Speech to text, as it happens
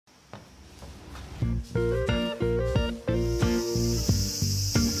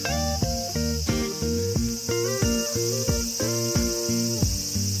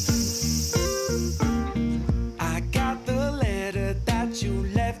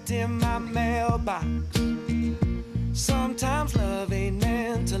left in my mailbox. Sometimes love ain't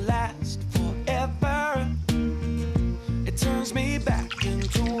meant to last forever. It turns me back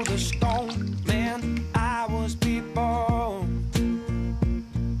into the stone man I was before.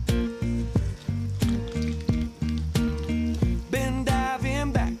 Been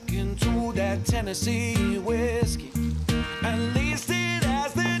diving back into that Tennessee whiskey. At least it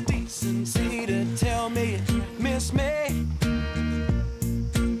has the decency to tell me it miss me.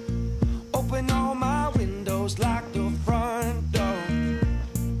 Open all my windows, lock the front door,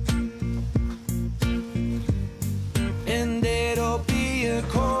 and it'll be a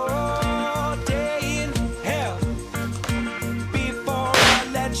cold day in hell before I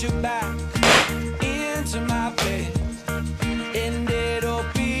let you back into my bed. And it'll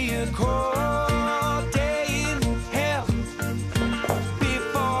be a cold day in hell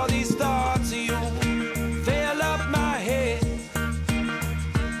before these thoughts of you fill up my head.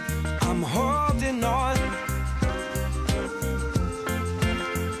 I'm holding on,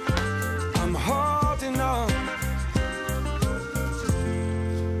 I'm holding on,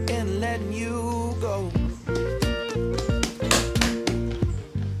 and letting you go.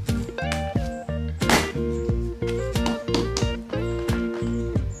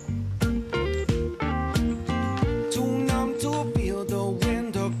 Too numb to feel the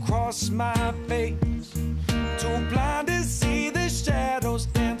wind across my face, too blind to see the shadows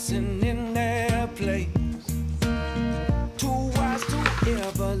dancing in their place, too wise to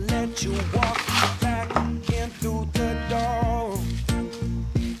ever let you walk back in through the door.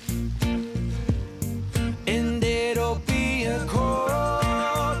 And it'll be a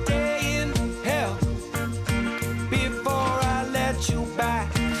cold day in hell before I let you back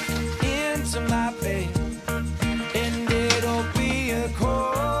into my bed. And it'll be a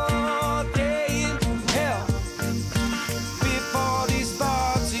cold day in hell before these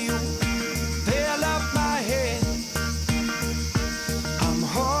thoughts of you fill up my head. I'm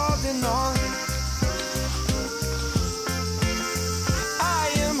holding on, I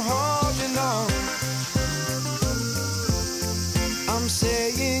am holding on. I'm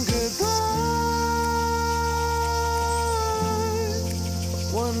saying goodbye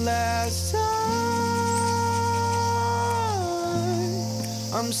one last time.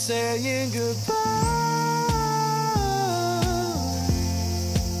 I'm saying goodbye.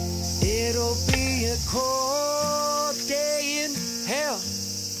 It'll be a cold day in hell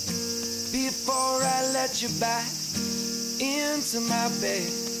before I let you back into my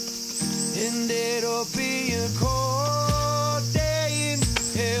bed. And it'll be a cold day in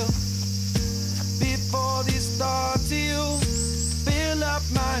hell before these thoughts of you fill up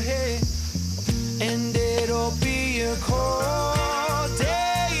my head. And it'll be a cold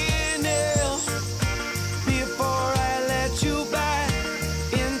day in hell before I let you back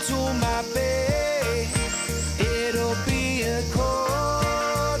into my bed. It'll be a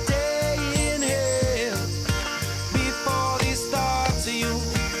cold day in hell before these thoughts of you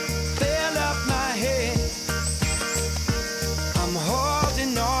fill up my head. I'm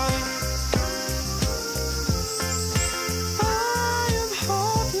holding on, I am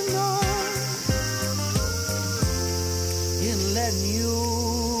holding on, and letting you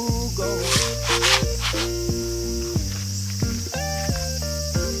go.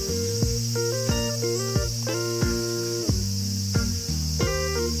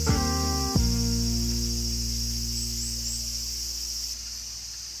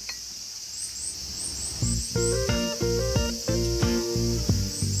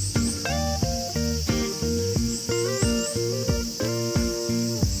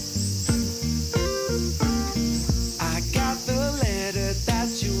 I got the letter that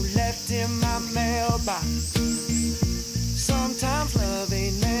you left in my mailbox. Sometimes love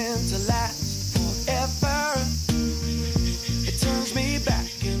ain't meant to last forever. It turns me back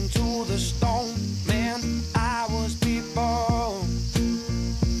into the stone man I was before.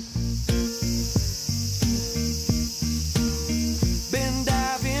 Been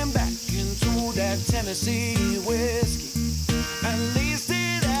diving back into that Tennessee whiskey.